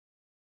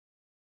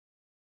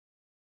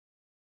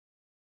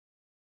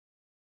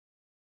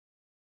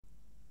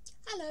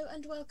Hello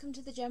and welcome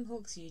to the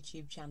Gemhawks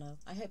YouTube channel.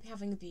 I hope you're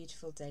having a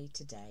beautiful day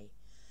today.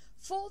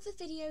 For the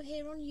video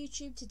here on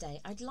YouTube today,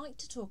 I'd like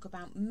to talk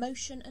about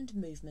motion and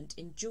movement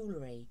in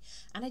jewellery.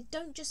 And I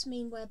don't just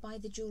mean whereby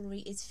the jewellery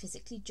is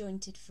physically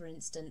jointed, for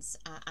instance,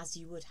 as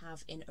you would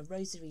have in a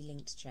rosary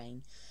linked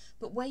chain,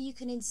 but where you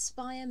can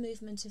inspire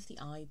movement of the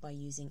eye by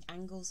using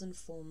angles and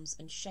forms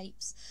and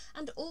shapes,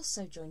 and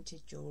also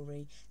jointed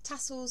jewellery,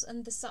 tassels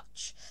and the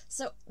such.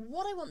 So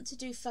what I want to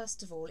do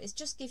first of all is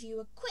just give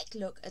you a quick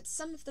look at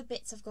some of the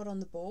bits I've got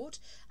on the board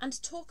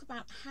and talk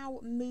about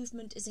how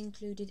movement is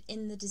included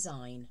in the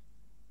design.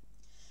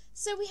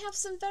 So we have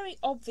some very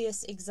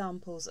obvious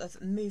examples of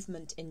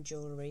movement in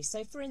jewellery.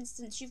 So for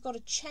instance, you've got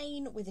a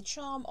chain with a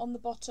charm on the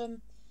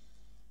bottom,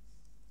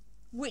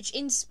 which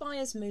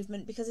inspires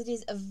movement because it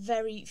is a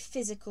very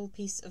physical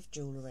piece of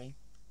jewellery.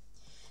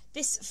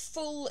 This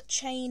full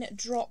chain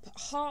drop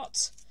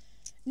heart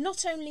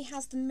not only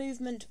has the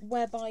movement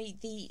whereby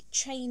the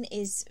chain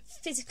is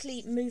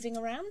physically moving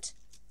around,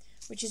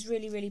 which is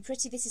really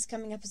pretty. This is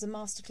coming up as a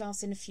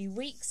masterclass in a few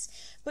weeks,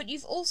 but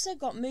you've also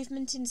got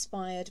movement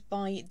inspired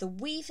by the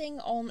weaving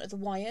on the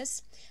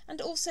wires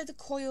and also the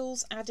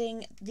coils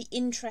adding the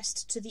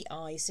interest to the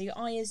eye. So your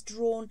eye is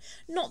drawn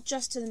not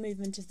just to the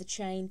movement of the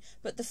chain,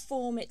 but the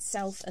form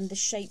itself and the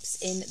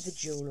shapes in the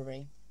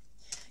jewellery.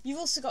 You've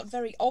also got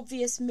very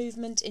obvious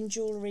movement in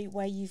jewellery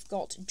where you've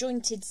got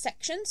jointed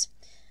sections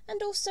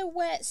and also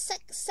where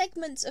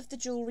segments of the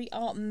jewellery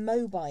are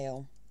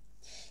mobile.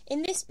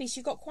 In this piece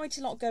you've got quite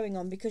a lot going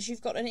on because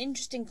you've got an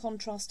interesting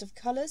contrast of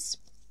colours.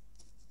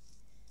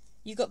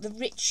 You've got the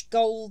rich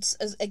golds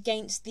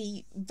against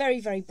the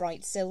very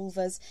bright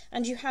silvers,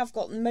 and you have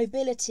got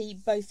mobility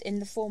both in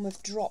the form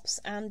of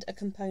drops and a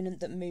component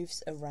that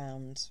moves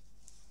around.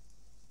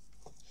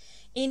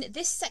 In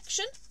this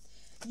section,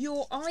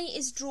 your eye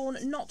is drawn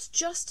not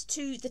just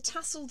to the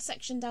tasselled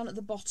section down at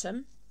the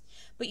bottom,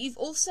 but you've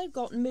also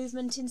got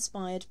movement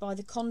inspired by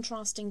the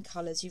contrasting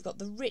colours. You've got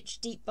the rich,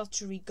 deep,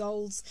 buttery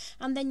golds,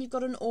 and then you've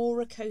got an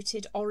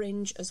aura-coated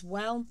orange as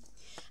well.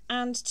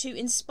 And to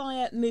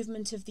inspire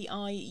movement of the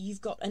eye,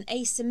 you've got an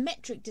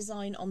asymmetric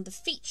design on the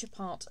feature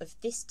part of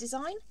this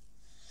design.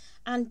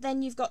 And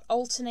then you've got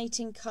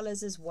alternating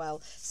colours as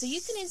well. So you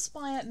can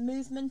inspire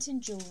movement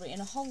in jewellery in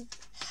a whole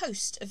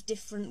host of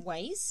different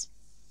ways.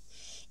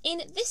 In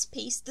this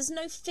piece, there's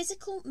no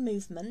physical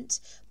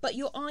movement, but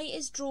your eye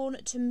is drawn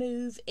to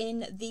move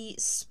in the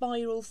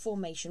spiral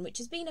formation, which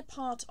has been a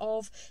part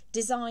of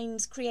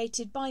designs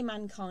created by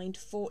mankind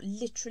for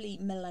literally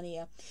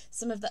millennia.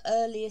 Some of the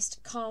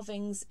earliest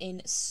carvings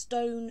in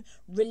stone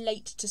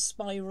relate to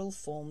spiral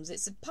forms.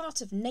 It's a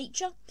part of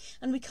nature,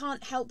 and we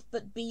can't help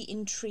but be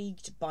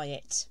intrigued by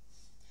it.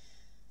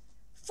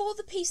 For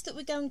the piece that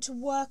we're going to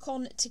work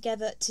on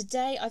together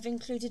today, I've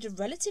included a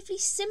relatively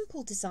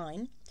simple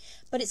design,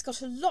 but it's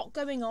got a lot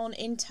going on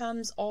in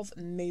terms of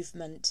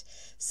movement.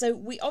 So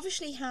we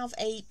obviously have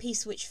a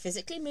piece which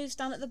physically moves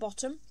down at the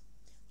bottom,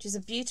 which is a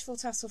beautiful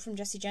tassel from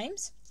Jessie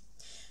James.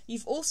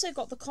 You've also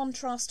got the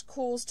contrast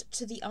caused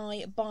to the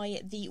eye by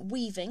the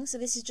weaving, so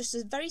this is just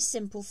a very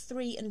simple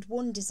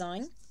 3-in-1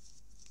 design.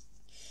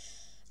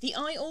 The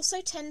eye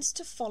also tends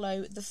to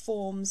follow the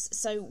forms,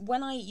 so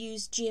when I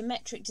use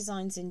geometric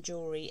designs in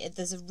jewellery,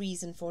 there's a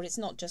reason for it. It's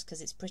not just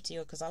because it's pretty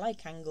or because I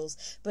like angles,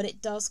 but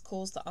it does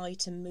cause the eye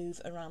to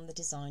move around the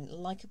design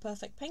like a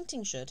perfect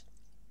painting should.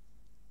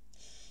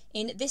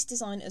 In this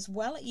design as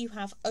well, you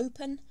have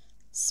open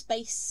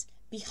space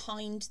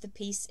behind the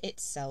piece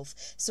itself.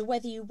 So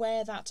whether you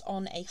wear that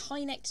on a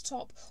high-necked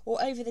top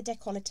or over the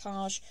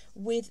décolletage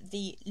with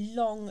the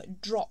long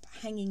drop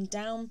hanging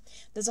down,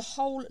 there's a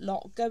whole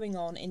lot going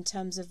on in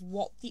terms of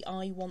what the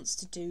eye wants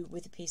to do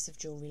with a piece of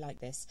jewellery like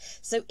this.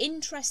 So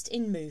interest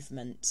in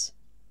movement.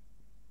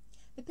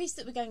 The piece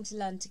that we're going to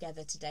learn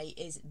together today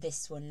is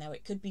this one. Now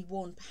it could be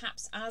worn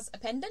perhaps as a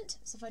pendant,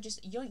 so if I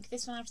just yoink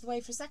this one out of the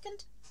way for a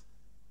second.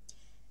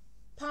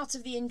 Part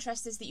of the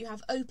interest is that you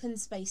have open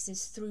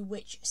spaces through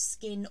which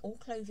skin or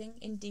clothing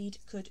indeed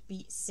could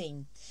be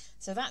seen.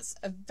 So that's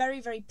a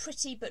very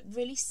pretty but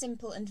really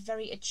simple and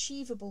very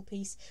achievable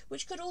piece,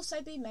 which could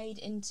also be made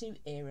into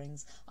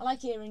earrings. I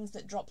like earrings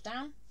that drop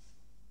down,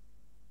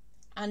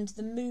 and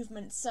the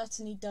movement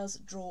certainly does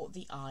draw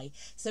the eye.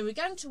 So we're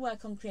going to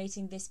work on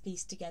creating this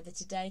piece together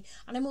today,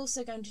 and I'm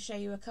also going to show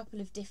you a couple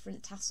of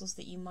different tassels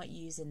that you might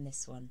use in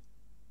this one.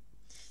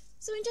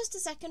 So in just a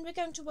second we're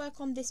going to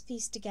work on this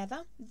piece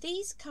together.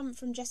 These come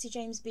from Jessie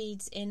James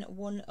beads in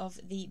one of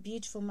the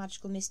beautiful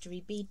Magical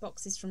Mystery bead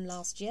boxes from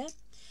last year.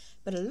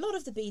 But a lot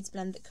of the bead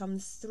blends that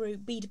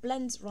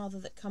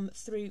come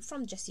through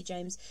from Jessie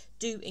James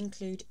do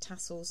include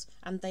tassels,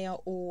 and they are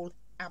all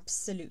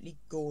absolutely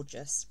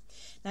gorgeous.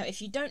 Now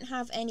if you don't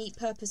have any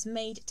purpose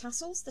made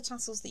tassels, the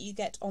tassels that you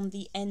get on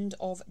the end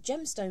of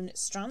gemstone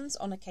strands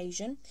on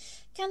occasion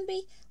can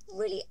be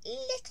really a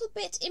little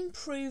bit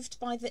improved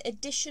by the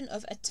addition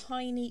of a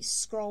tiny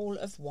scroll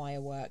of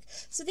wire work.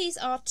 So these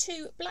are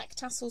 2 black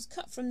tassels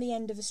cut from the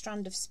end of a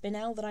strand of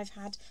spinel that I've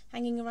had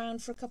hanging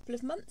around for a couple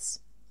of months.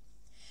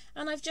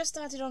 and I've just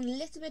added on a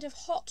little bit of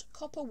hot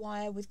copper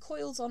wire with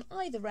coils on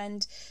either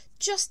end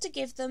just to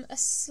give them a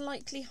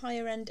slightly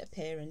higher end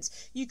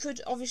appearance. You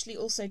could obviously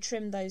also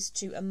trim those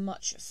to a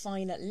much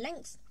finer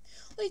length,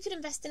 or you could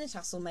invest in a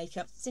tassel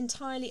maker. It's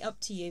entirely up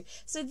to you.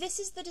 So this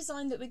is the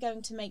design that we're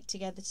going to make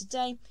together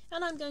today,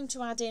 and I'm going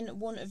to add in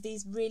one of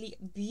these really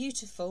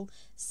beautiful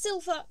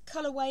silver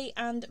colourway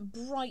and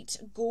bright,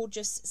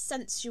 gorgeous,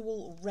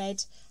 sensual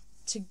red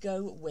to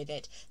go with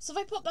it. So if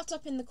I pop that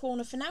up in the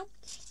corner for now,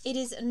 it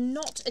is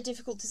not a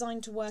difficult design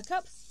to work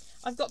up.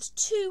 I've got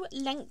two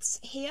lengths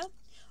here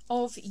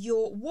of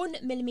your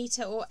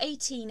 1mm or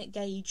 18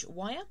 gauge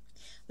wire.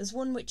 There's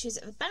one which is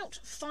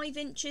about 5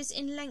 inches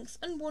in length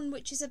and one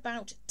which is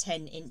about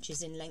 10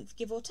 inches in length,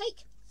 give or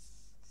take.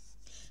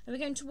 And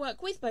we're going to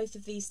work with both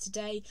of these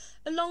today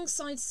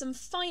alongside some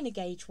finer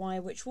gauge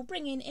wire which we'll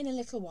bring in a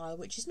little while,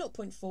 which is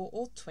 0.4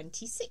 or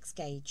 26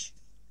 gauge.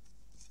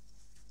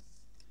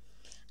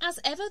 As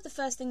ever, the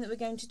first thing that we're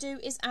going to do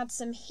is add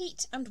some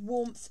heat and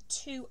warmth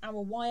to our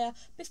wire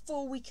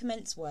before we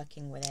commence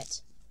working with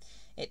it.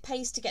 It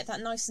pays to get that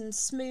nice and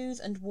smooth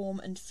and warm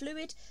and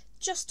fluid,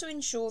 just to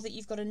ensure that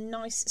you've got a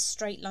nice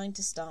straight line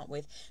to start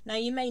with. Now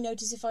you may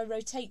notice if I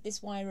rotate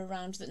this wire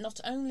around that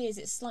not only is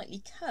it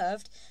slightly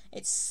curved,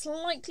 it's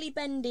slightly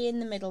bendy in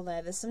the middle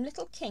there. There's some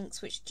little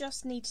kinks which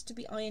just need to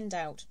be ironed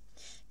out.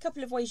 A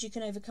couple of ways you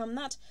can overcome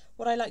that.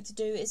 What I like to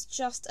do is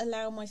just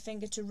allow my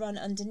finger to run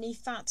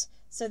underneath that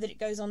so that it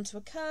goes onto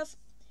a curve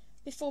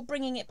before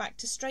bringing it back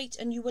to straight,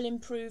 and you will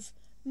improve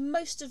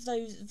most of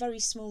those very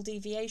small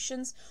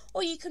deviations.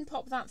 Or you can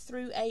pop that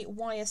through a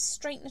wire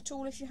straightener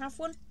tool if you have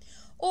one.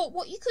 Or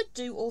what you could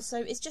do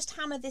also is just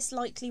hammer this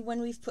lightly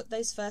when we've put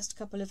those first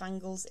couple of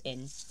angles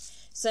in.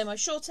 So my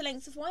shorter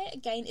length of wire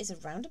again is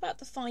around about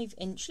the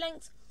 5-inch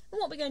length, and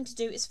what we're going to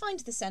do is find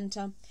the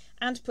centre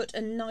and put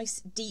a nice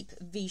deep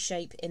V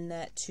shape in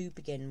there to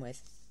begin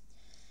with.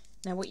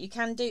 Now what you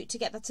can do to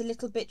get that a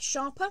little bit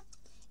sharper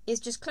is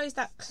just close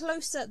that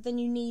closer than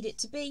you need it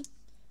to be,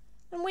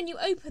 and when you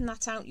open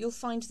that out you'll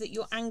find that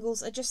your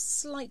angles are just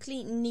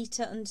slightly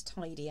neater and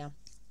tidier.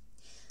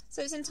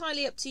 So it's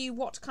entirely up to you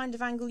what kind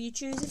of angle you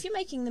choose. If you're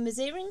making them as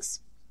earrings,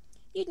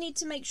 you'd need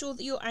to make sure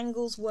that your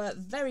angles were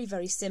very,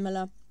 very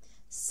similar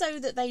so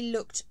that they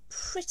looked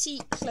pretty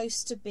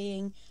close to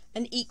being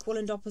an equal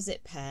and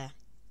opposite pair.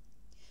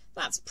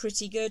 That's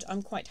pretty good.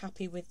 I'm quite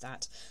happy with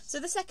that. So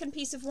the second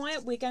piece of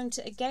wire, we're going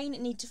to again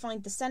need to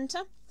find the centre.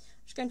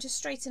 I'm just going to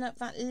straighten up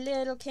that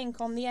little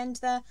kink on the end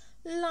there.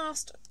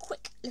 Last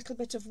quick little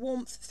bit of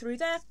warmth through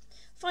there.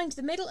 Find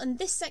the middle, and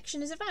this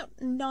section is about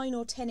 9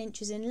 or 10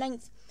 inches in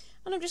length.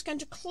 And I'm just going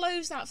to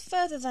close that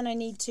further than I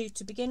need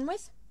to begin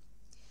with,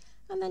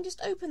 and then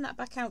just open that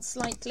back out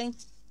slightly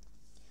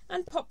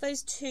and pop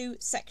those two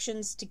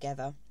sections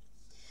together.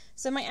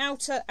 So my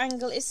outer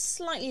angle is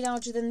slightly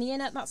larger than the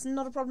inner. That's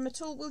not a problem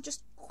at all. We'll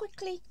just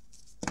quickly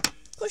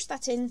push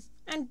that in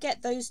and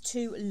get those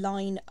two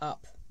line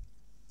up.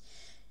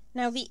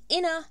 Now the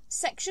inner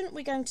section,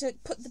 we're going to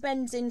put the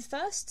bends in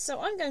first.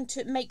 So I'm going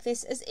to make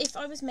this as if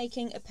I was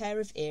making a pair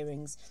of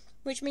earrings,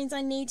 which means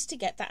I need to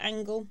get that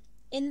angle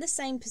in the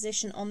same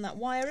position on that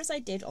wire as I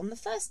did on the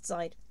first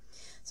side.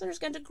 So I'm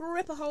just going to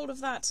grip a hold of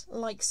that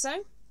like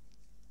so.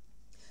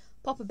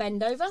 Pop a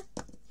bend over.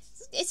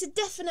 It's a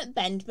definite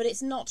bend, but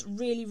it's not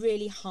really,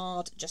 really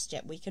hard just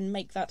yet. We can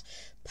make that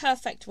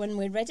perfect when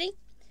we're ready.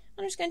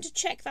 I'm just going to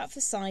check that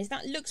for size.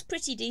 That looks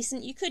pretty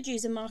decent. You could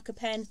use a marker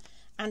pen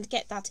and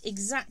get that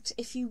exact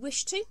if you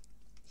wish to. A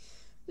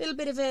little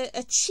bit of a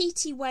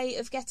cheaty way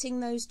of getting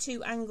those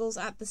two angles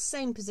at the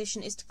same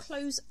position is to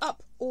close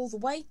up all the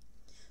way.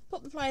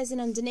 Pop the pliers in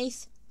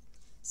underneath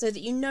so that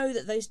you know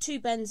that those two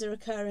bends are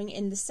occurring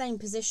in the same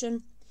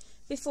position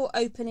before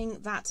opening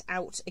that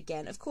out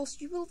again. Of course,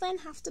 you will then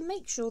have to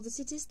make sure that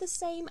it is the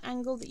same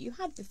angle that you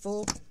had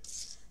before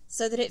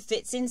so that it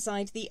fits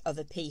inside the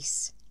other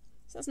piece.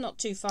 So that's not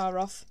too far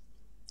off.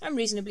 I'm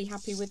reasonably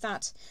happy with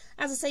that.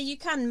 As I say, you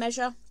can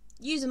measure,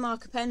 use a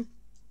marker pen,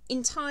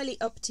 entirely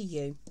up to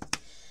you.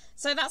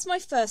 So that's my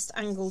first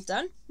angle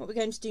done. What we're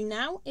going to do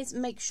now is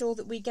make sure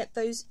that we get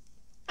those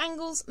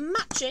angles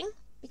matching,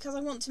 because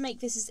I want to make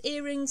this as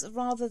earrings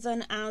rather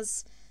than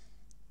as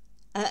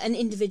an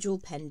individual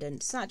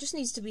pendant. So that just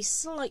needs to be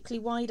slightly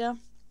wider,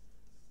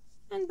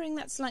 and bring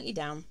that slightly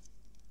down.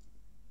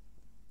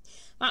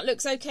 That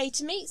looks okay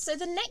to me. So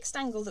the next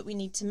angle that we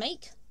need to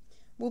make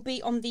will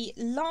be on the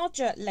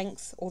larger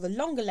length, or the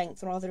longer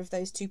length rather, of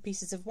those two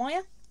pieces of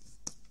wire.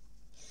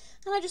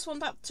 And I just want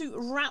that to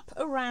wrap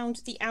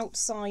around the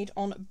outside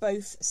on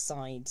both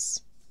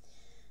sides.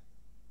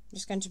 I'm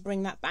just going to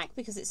bring that back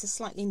because it's a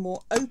slightly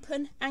more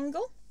open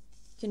angle.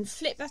 You can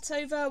flip that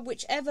over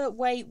whichever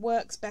way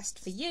works best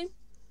for you.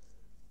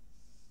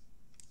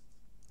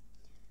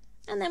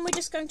 And then we're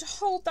just going to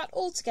hold that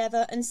all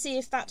together and see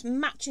if that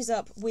matches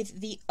up with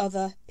the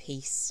other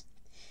piece.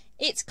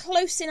 It's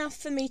close enough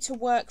for me to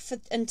work for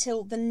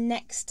until the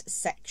next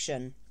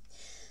section.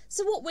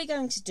 So what we're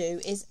going to do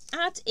is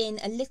add in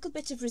a little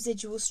bit of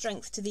residual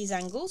strength to these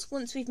angles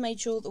once we've made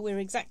sure that we're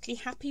exactly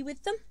happy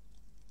with them.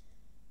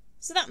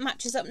 So that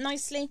matches up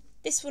nicely.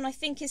 This one I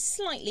think is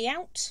slightly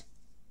out.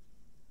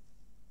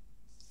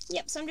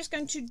 Yep, so I'm just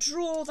going to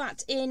draw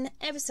that in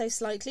ever so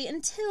slightly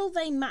until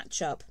they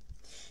match up.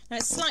 Now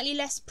it's slightly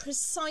less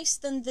precise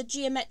than the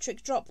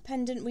geometric drop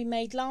pendant we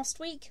made last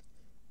week.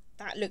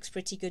 That looks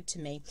pretty good to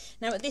me.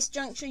 Now at this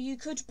juncture you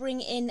could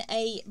bring in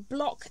a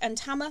block and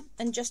hammer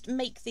and just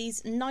make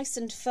these nice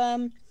and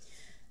firm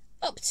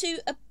up to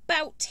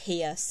about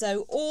here,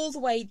 so all the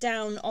way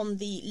down on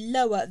the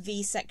lower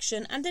V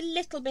section and a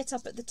little bit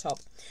up at the top.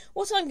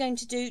 What I'm going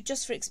to do,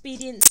 just for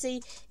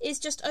expediency, is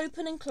just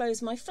open and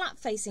close my flat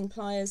facing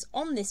pliers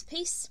on this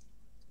piece,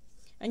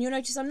 and you'll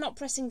notice I'm not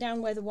pressing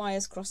down where the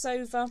wires cross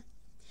over,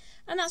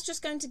 and that's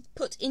just going to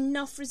put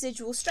enough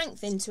residual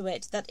strength into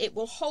it that it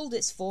will hold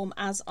its form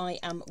as I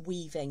am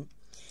weaving.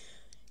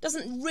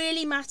 Doesn't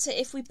really matter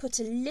if we put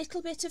a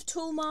little bit of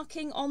tool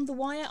marking on the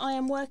wire. I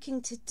am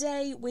working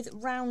today with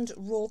round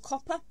raw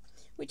copper,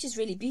 which is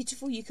really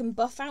beautiful. You can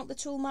buff out the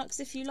tool marks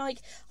if you like.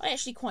 I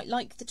actually quite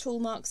like the tool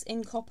marks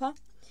in copper,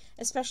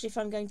 especially if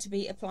I'm going to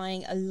be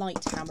applying a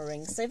light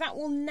hammering. So that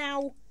will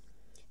now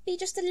be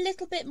just a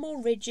little bit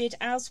more rigid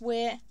as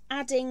we're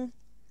adding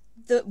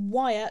the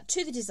wire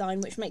to the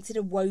design, which makes it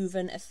a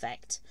woven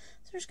effect.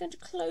 So I'm just going to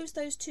close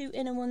those two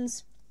inner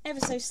ones ever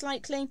so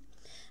slightly.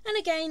 And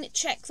again,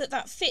 check that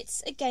that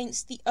fits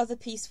against the other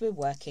piece we're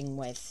working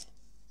with.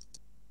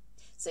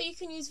 So you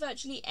can use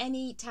virtually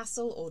any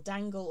tassel or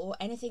dangle or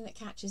anything that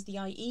catches the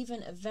eye.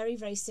 Even a very,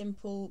 very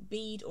simple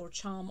bead or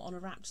charm on a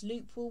wrapped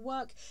loop will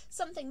work.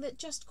 Something that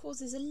just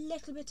causes a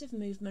little bit of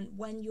movement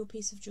when your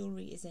piece of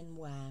jewellery is in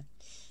wear.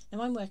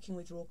 Now I'm working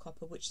with raw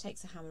copper, which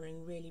takes a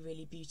hammering really,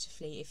 really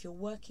beautifully. If you're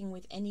working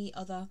with any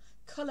other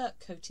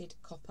colour-coated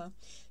copper,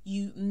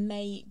 you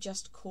may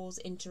just cause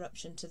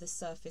interruption to the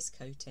surface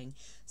coating.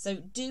 So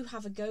do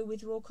have a go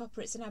with raw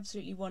copper. It's an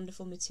absolutely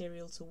wonderful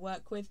material to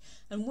work with.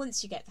 And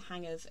once you get the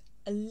hang of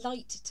a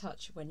light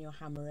touch when you're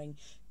hammering,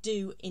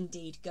 do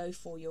indeed go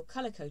for your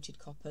colour-coated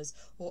coppers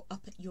or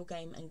up your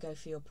game and go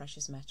for your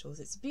precious metals.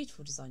 It's a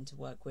beautiful design to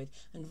work with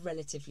and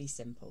relatively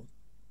simple.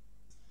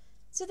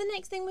 So the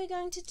next thing we're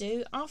going to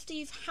do, after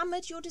you've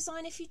hammered your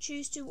design if you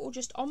choose to, or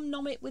just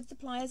om-nom it with the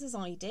pliers as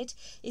I did,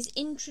 is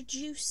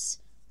introduce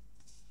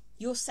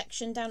your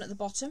section down at the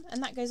bottom,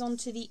 and that goes on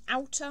to the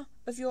outer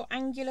of your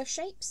angular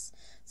shapes.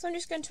 So I'm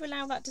just going to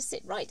allow that to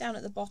sit right down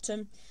at the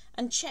bottom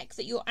and check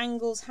that your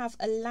angles have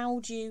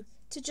allowed you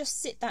to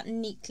just sit that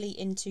neatly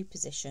into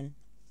position.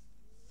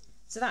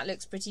 So that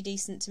looks pretty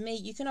decent to me.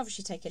 You can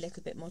obviously take a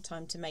little bit more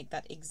time to make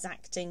that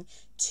exacting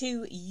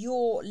to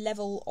your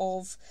level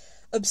of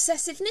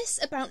obsessiveness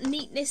about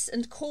neatness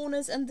and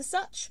corners and the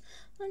such.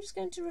 I'm just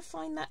going to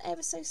refine that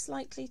ever so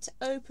slightly to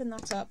open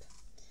that up.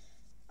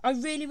 I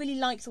really, really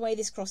like the way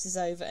this crosses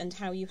over and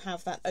how you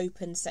have that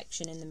open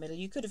section in the middle.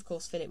 You could, of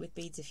course, fill it with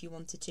beads if you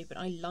wanted to, but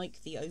I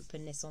like the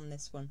openness on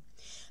this one.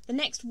 The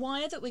next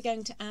wire that we're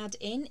going to add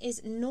in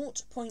is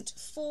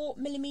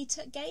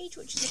 0.4mm gauge,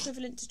 which is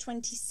equivalent to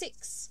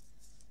 26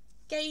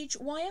 gauge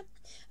wire,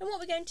 and what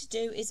we're going to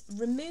do is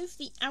remove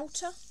the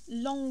outer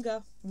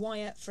longer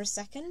wire for a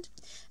second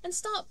and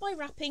start by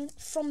wrapping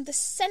from the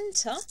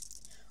center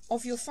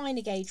of your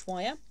finer gauge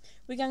wire.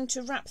 We're going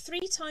to wrap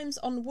 3 times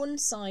on one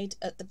side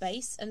at the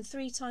base and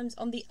 3 times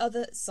on the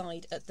other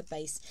side at the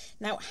base.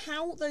 Now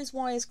how those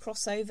wires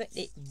cross over,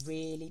 it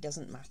really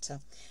doesn't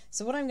matter.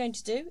 So what I'm going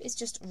to do is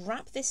just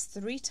wrap this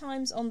 3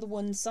 times on the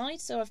one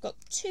side, so I've got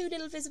 2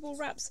 little visible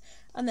wraps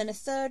and then a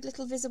third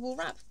little visible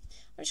wrap.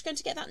 I'm just going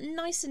to get that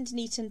nice and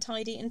neat and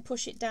tidy and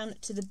push it down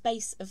to the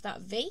base of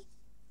that V.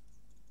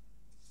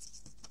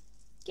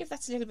 Give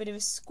that a little bit of a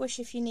squish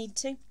if you need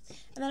to. And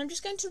then I'm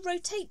just going to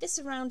rotate this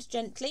around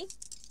gently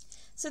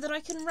so that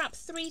I can wrap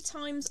 3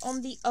 times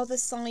on the other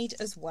side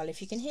as well.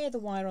 If you can hear the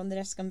wire on the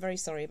desk, I'm very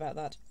sorry about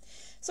that.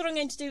 So what I'm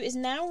going to do is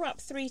now wrap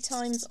 3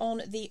 times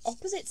on the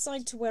opposite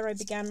side to where I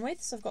began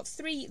with. So I've got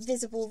 3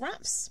 visible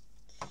wraps.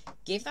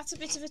 Give that a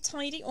bit of a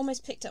tidy.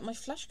 Almost picked up my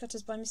flush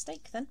cutters by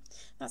mistake then.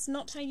 That's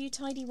not how you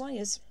tidy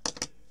wires.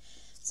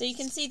 So you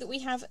can see that we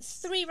have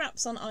 3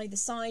 wraps on either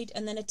side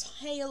and then a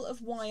tail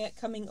of wire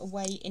coming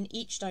away in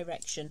each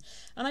direction.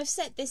 And I've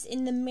set this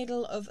in the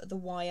middle of the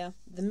wire,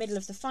 the middle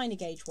of the finer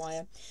gauge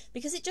wire,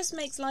 because it just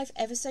makes life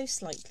ever so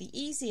slightly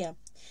easier.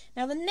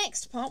 Now the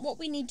next part, what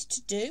we need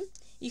to do,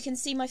 you can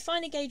see my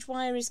finer gauge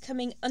wire is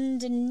coming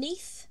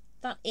underneath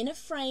that inner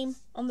frame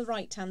on the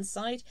right hand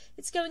side.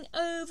 It's going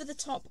over the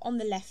top on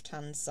the left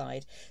hand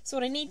side. So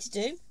what I need to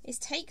do is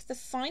take the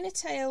finer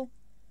tail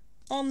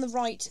on the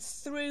right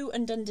through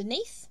and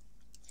underneath,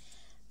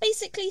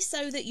 basically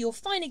so that your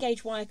finer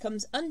gauge wire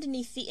comes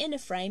underneath the inner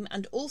frame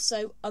and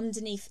also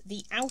underneath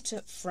the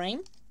outer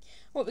frame.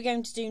 What we're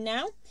going to do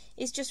now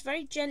is just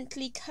very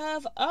gently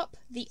curve up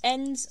the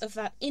ends of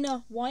that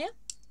inner wire,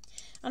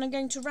 and I'm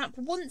going to wrap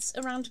once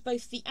around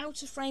both the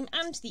outer frame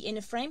and the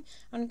inner frame,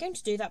 and I'm going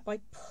to do that by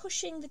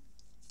pushing the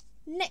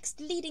next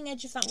leading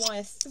edge of that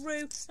wire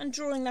through and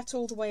drawing that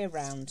all the way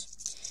around.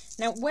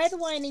 Now where the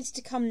wire needs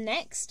to come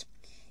next,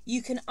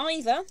 you can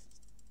either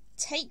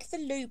take the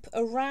loop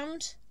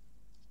around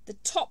the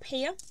top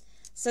here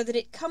so that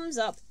it comes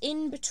up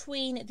in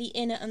between the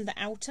inner and the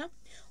outer,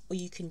 or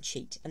you can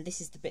cheat. And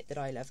this is the bit that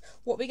I love.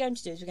 What we're going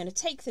to do is we're going to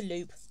take the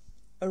loop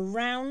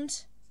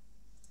around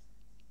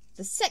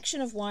the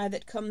section of wire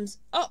that comes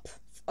up.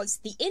 It's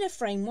the inner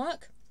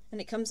framework, and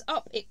it comes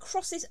up, it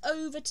crosses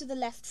over to the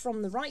left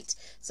from the right.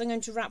 So I'm going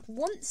to wrap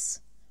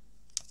once,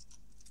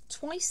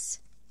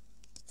 twice,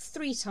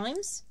 3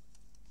 times.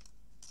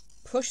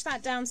 Push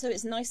that down so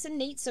it's nice and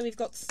neat. So we've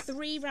got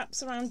 3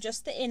 wraps around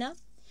just the inner,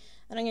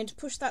 and I'm going to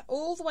push that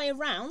all the way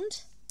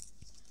around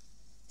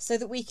so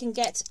that we can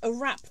get a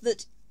wrap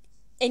that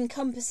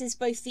encompasses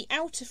both the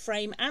outer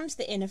frame and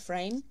the inner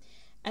frame.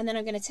 And then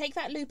I'm going to take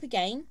that loop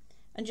again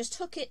and just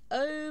hook it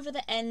over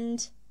the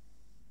end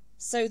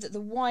so that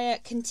the wire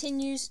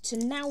continues to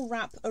now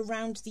wrap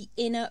around the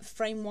inner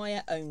frame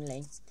wire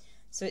only.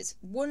 So it's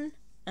 1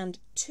 and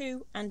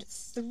 2 and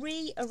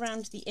 3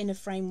 around the inner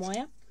frame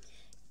wire.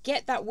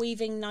 Get that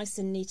weaving nice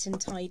and neat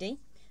and tidy.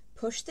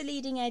 Push the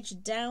leading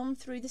edge down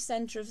through the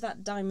centre of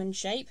that diamond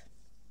shape.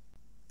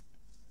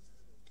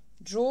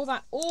 Draw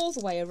that all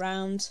the way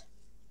around.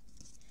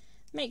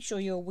 Make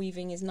sure your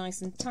weaving is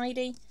nice and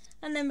tidy.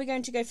 And then we're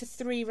going to go for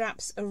 3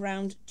 wraps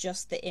around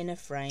just the inner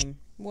frame.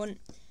 1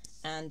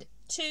 and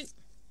 2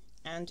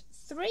 and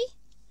 3.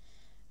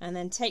 And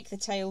then take the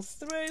tail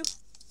through.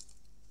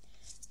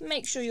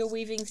 Make sure your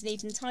weaving's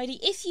neat and tidy.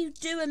 If you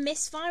do a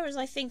misfire, as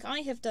I think I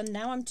have done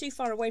now, I'm too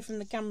far away from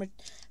the camera,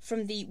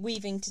 from the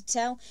weaving to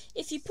tell.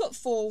 If you put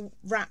 4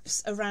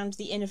 wraps around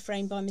the inner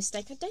frame by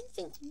mistake, I don't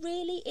think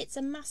really it's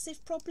a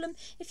massive problem.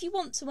 If you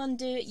want to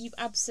undo it, you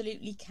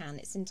absolutely can.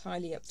 It's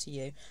entirely up to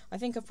you. I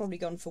think I've probably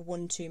gone for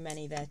 1 too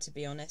many there, to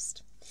be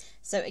honest.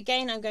 So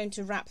again, I'm going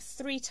to wrap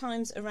 3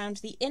 times around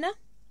the inner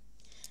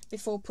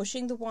before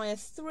pushing the wire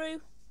through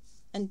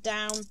and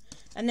down,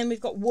 and then we've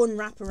got 1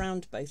 wrap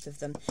around both of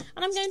them.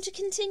 And I'm going to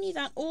continue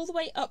that all the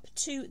way up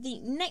to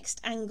the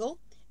next angle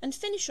and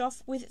finish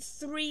off with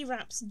 3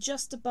 wraps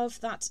just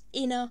above that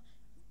inner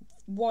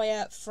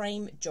wire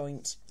frame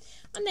joint.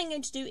 I'm then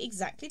going to do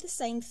exactly the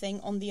same thing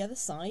on the other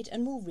side,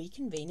 and we'll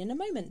reconvene in a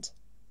moment.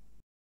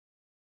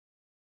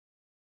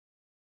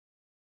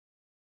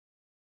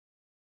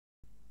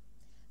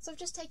 So I've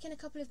just taken a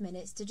couple of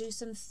minutes to do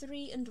some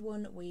 3 and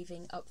 1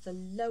 weaving up the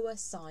lower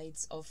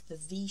sides of the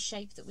V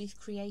shape that we've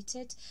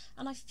created,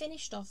 and I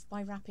finished off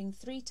by wrapping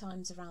 3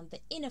 times around the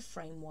inner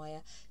frame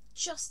wire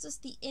just as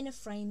the inner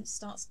frame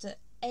starts to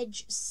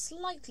edge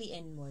slightly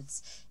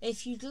inwards.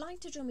 If you'd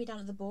like to join me down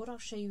at the board, I'll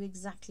show you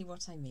exactly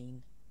what I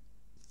mean.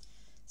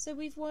 So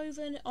we've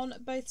woven on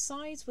both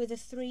sides with a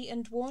 3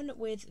 and 1,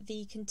 with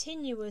the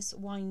continuous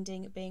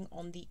winding being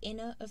on the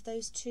inner of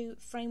those 2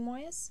 frame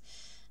wires.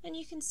 And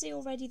you can see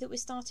already that we're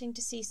starting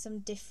to see some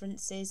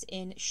differences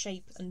in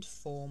shape and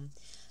form.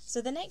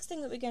 So the next thing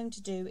that we're going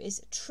to do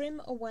is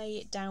trim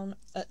away down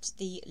at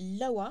the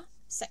lower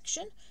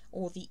section,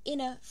 or the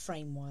inner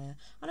frame wire.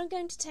 And I'm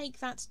going to take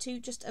that to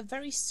just a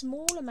very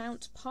small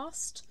amount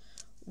past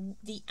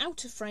the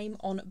outer frame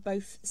on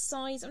both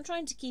sides. I'm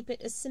trying to keep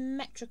it as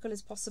symmetrical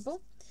as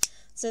possible.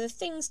 So the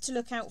things to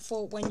look out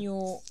for when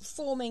you're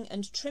forming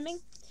and trimming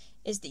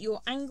is that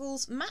your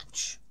angles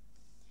match,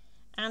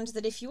 and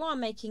that if you are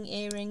making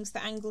earrings,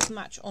 the angles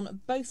match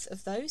on both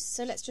of those.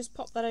 So let's just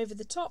pop that over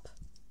the top.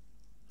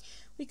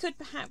 We could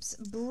perhaps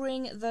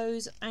bring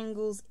those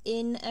angles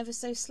in ever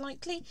so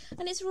slightly,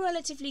 and it's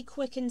relatively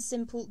quick and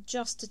simple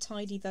just to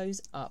tidy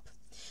those up.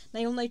 Now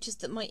you'll notice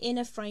that my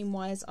inner frame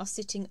wires are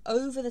sitting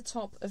over the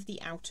top of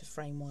the outer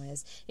frame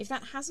wires. If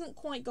that hasn't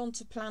quite gone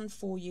to plan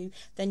for you,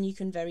 then you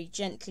can very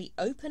gently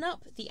open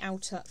up the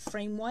outer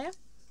frame wire,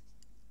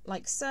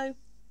 like so,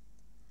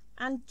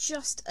 and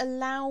just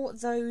allow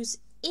those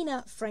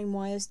inner frame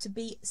wires to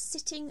be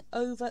sitting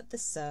over the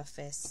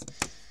surface.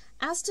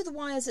 As to the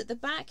wires at the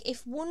back,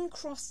 if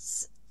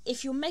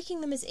you're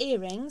making them as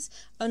earrings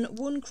and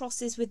one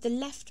crosses with the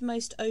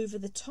leftmost over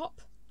the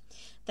top,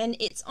 then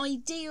it's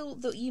ideal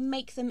that you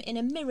make them in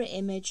a mirror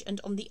image,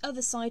 and on the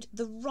other side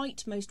the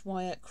rightmost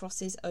wire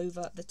crosses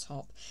over the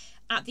top.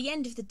 At the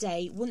end of the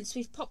day, once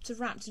we've popped a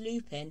wrapped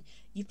loop in,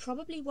 you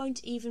probably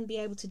won't even be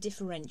able to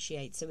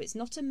differentiate, so it's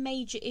not a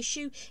major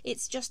issue.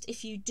 It's just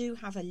if you do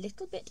have a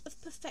little bit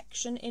of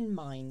perfection in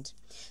mind.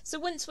 So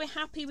once we're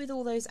happy with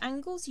all those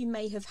angles, you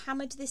may have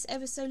hammered this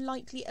ever so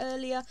lightly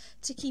earlier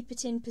to keep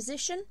it in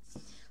position.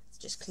 Let's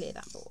just clear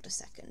that board a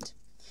second.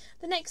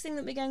 The next thing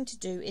that we're going to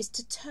do is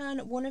to turn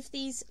one of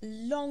these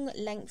long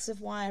lengths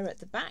of wire at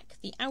the back,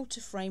 the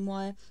outer frame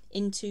wire,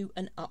 into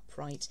an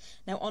upright.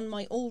 Now on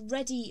my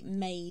already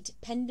made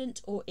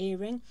pendant or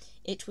earring,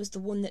 it was the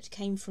one that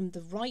came from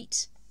the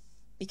right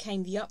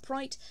became the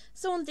upright.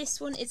 So on this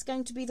one, it's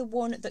going to be the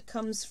one that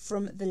comes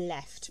from the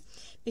left.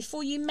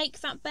 Before you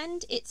make that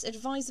bend, it's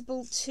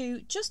advisable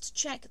to just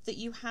check that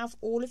you have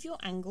all of your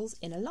angles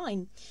in a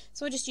line.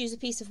 So I just use a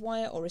piece of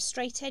wire or a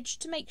straight edge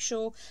to make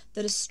sure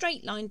that a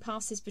straight line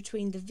passes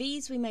between the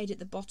V's we made at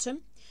the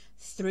bottom,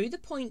 through the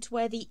point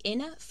where the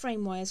inner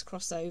frame wires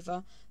cross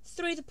over,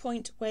 through the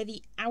point where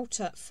the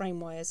outer frame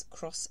wires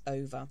cross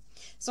over.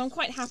 So I'm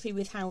quite happy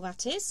with how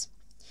that is.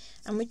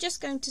 And we're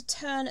just going to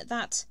turn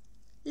that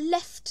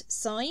left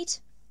side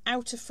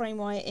outer frame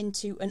wire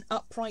into an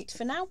upright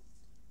for now.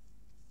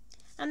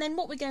 And then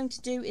what we're going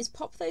to do is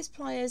pop those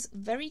pliers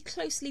very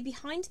closely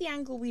behind the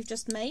angle we've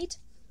just made,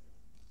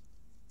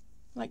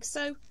 like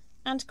so,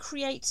 and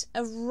create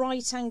a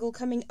right angle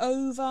coming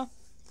over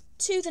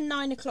to the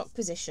 9 o'clock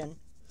position.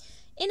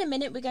 In a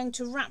minute we're going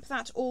to wrap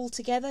that all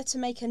together to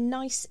make a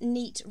nice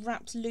neat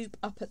wrapped loop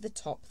up at the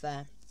top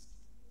there.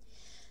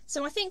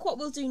 So I think what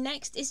we'll do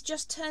next is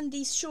just turn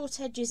these short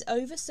edges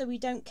over so we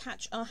don't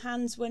catch our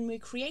hands when we're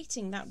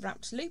creating that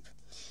wrapped loop.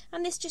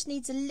 And this just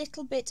needs a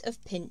little bit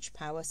of pinch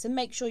power, so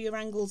make sure your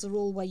angles are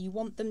all where you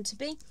want them to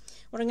be.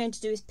 What I'm going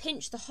to do is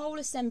pinch the whole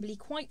assembly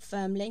quite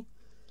firmly,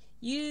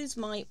 use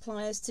my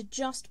pliers to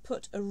just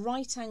put a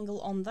right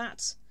angle on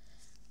that,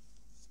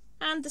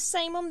 and the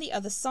same on the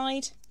other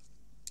side,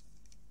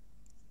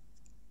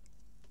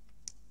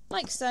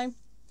 like so,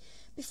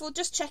 before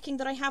just checking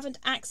that I haven't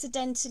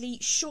accidentally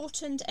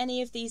shortened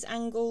any of these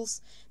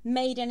angles,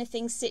 made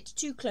anything sit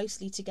too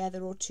closely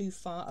together or too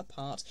far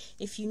apart.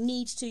 If you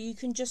need to, you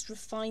can just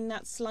refine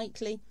that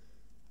slightly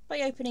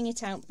by opening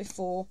it out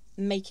before,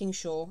 making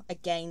sure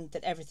again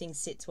that everything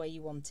sits where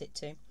you want it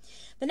to.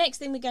 The next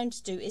thing we're going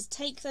to do is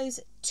take those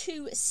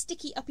two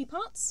sticky uppy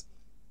parts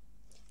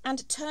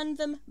and turn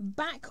them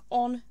back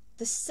on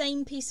the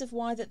same piece of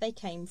wire that they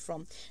came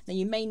from. Now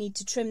you may need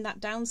to trim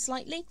that down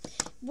slightly.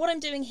 What I'm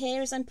doing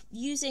here is I'm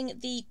using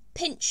the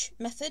pinch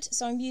method,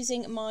 so I'm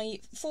using my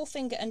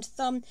forefinger and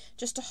thumb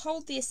just to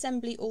hold the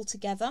assembly all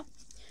together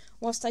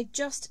whilst I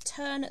just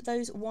turn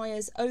those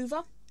wires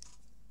over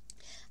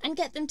and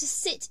get them to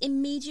sit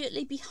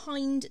immediately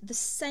behind the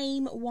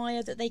same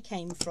wire that they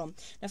came from.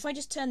 Now if I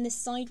just turn this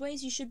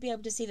sideways, you should be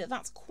able to see that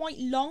that's quite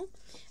long,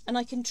 and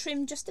I can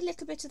trim just a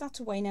little bit of that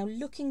away. Now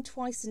looking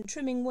twice and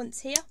trimming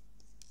once here,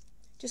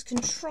 just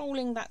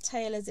controlling that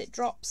tail as it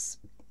drops.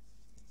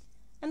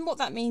 And what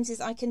that means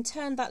is I can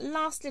turn that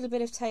last little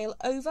bit of tail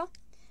over,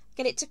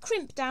 get it to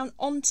crimp down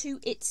onto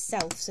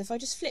itself. So if I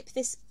just flip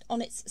this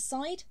on its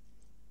side,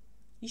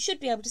 you should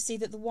be able to see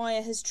that the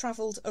wire has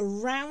travelled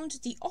around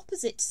the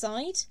opposite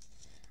side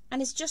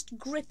and is just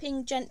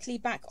gripping gently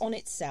back on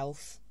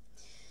itself.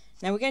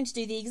 Now we're going to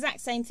do the exact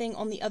same thing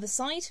on the other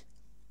side.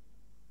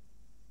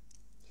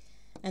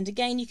 And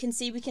again you can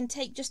see we can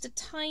take just a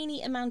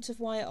tiny amount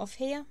of wire off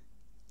here.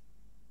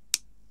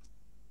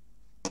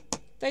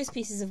 Those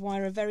pieces of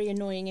wire are very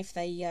annoying if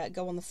they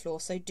go on the floor,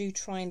 so do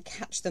try and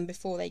catch them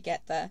before they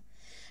get there.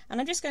 And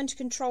I'm just going to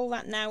control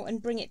that now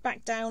and bring it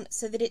back down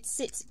so that it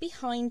sits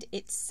behind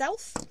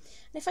itself. And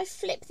if I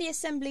flip the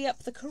assembly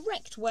up the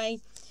correct way,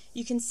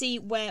 you can see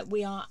where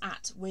we are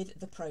at with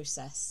the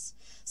process.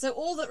 So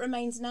all that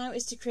remains now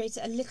is to create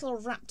a little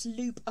wrapped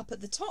loop up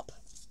at the top.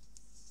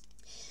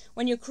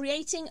 When you're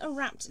creating a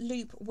wrapped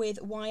loop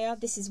with wire,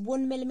 this is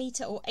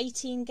 1mm or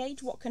 18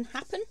 gauge, what can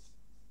happen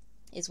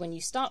is when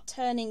you start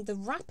turning the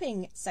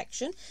wrapping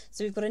section,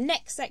 so we've got a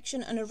neck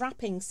section and a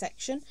wrapping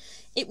section,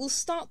 it will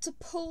start to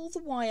pull the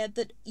wire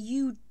that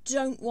you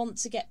don't want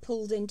to get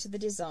pulled into the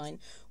design.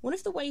 One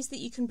of the ways that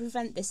you can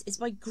prevent this is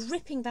by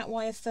gripping that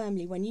wire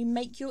firmly when you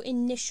make your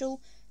initial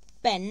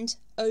bend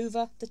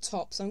over the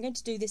top. So I'm going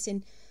to do this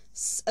in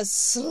as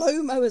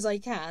slow-mo as I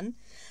can,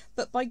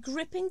 but by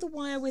gripping the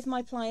wire with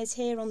my pliers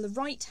here on the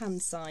right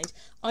hand side,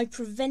 I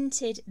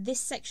prevented this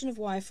section of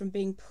wire from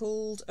being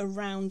pulled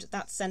around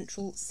that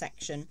central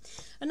section.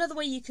 Another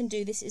way you can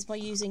do this is by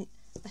using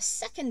a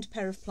second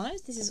pair of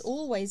pliers. This is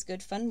always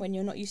good fun when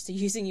you're not used to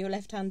using your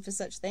left hand for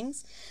such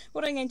things.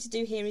 What I'm going to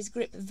do here is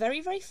grip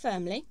very, very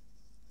firmly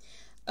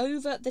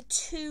over the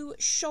two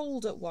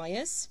shoulder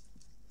wires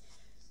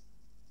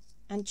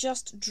and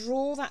just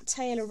draw that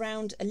tail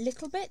around a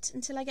little bit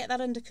until I get that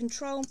under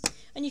control.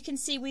 And you can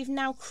see we've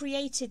now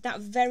created that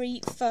very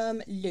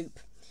firm loop.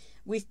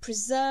 We've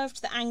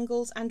preserved the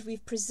angles and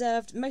we've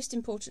preserved, most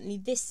importantly,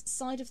 this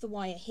side of the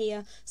wire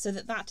here so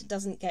that that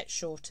doesn't get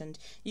shortened.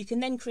 You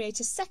can then create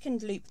a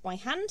second loop by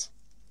hand,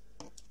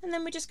 and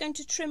then we're just going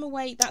to trim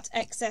away that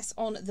excess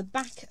on the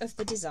back of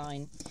the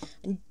design.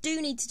 And do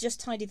need to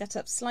just tidy that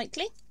up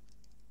slightly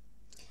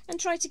and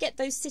try to get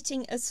those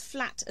sitting as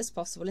flat as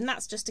possible, and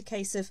that's just a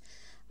case of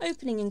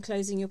opening and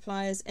closing your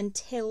pliers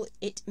until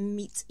it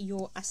meets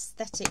your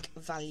aesthetic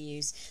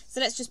values.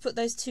 So let's just put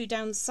those two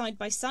down side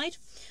by side.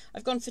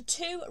 I've gone for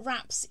 2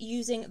 wraps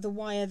using the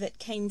wire that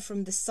came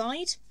from the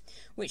side,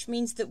 which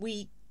means that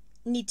we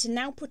need to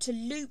now put a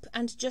loop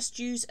and just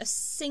use a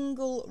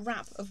single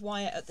wrap of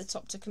wire at the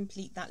top to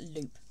complete that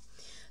loop.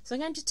 So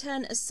I'm going to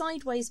turn a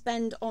sideways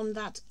bend on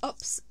that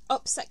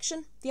up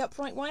section, the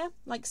upright wire,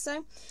 like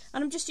so.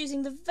 And I'm just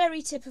using the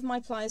very tip of my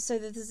pliers so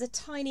that there's a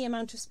tiny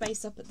amount of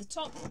space up at the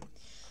top,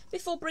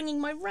 before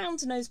bringing my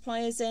round nose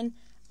pliers in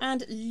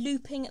and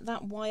looping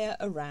that wire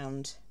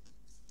around,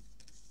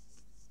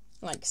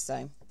 like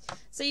so.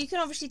 So you can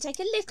obviously take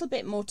a little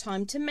bit more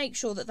time to make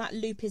sure that that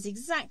loop is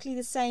exactly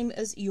the same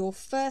as your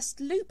first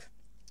loop.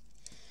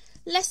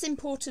 Less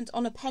important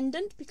on a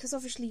pendant because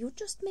obviously you're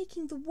just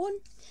making the one,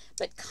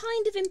 but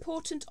kind of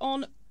important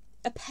on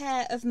a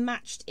pair of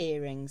matched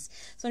earrings.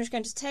 So I'm just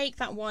going to take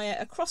that wire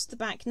across the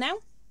back now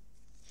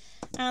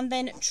and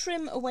then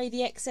trim away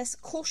the excess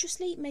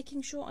cautiously,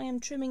 making sure I am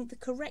trimming the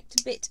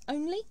correct bit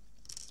only.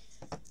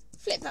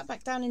 Flip that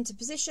back down into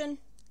position,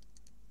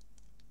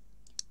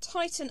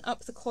 tighten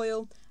up the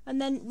coil, and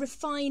then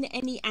refine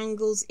any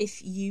angles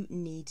if you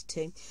need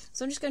to.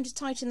 So I'm just going to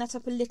tighten that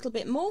up a little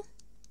bit more.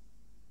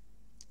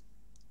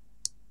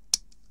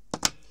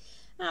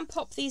 And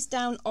pop these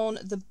down on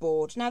the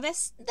board. Now they're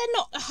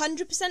not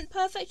 100%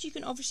 perfect, you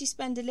can obviously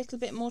spend a little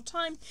bit more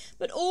time,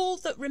 but all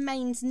that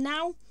remains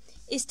now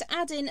is to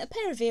add in a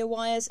pair of ear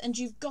wires and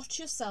you've got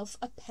yourself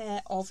a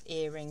pair of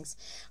earrings.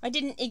 I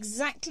didn't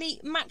exactly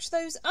match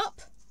those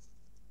up,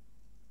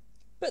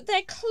 but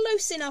they're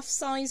close enough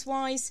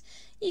size-wise.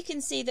 You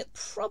can see that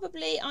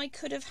probably I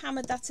could have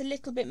hammered that a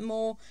little bit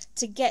more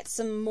to get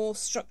some more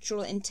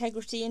structural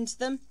integrity into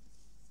them.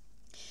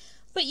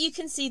 But you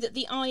can see that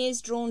the eye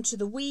is drawn to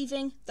the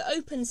weaving, the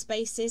open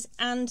spaces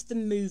and the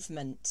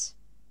movement.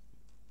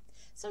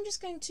 So I'm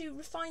just going to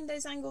refine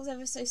those angles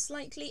ever so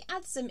slightly,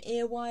 add some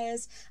ear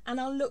wires, and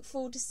I'll look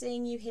forward to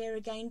seeing you here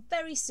again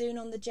very soon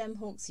on the Gem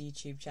Hawks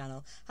YouTube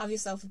channel. Have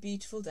yourself a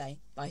beautiful day.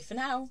 Bye for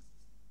now.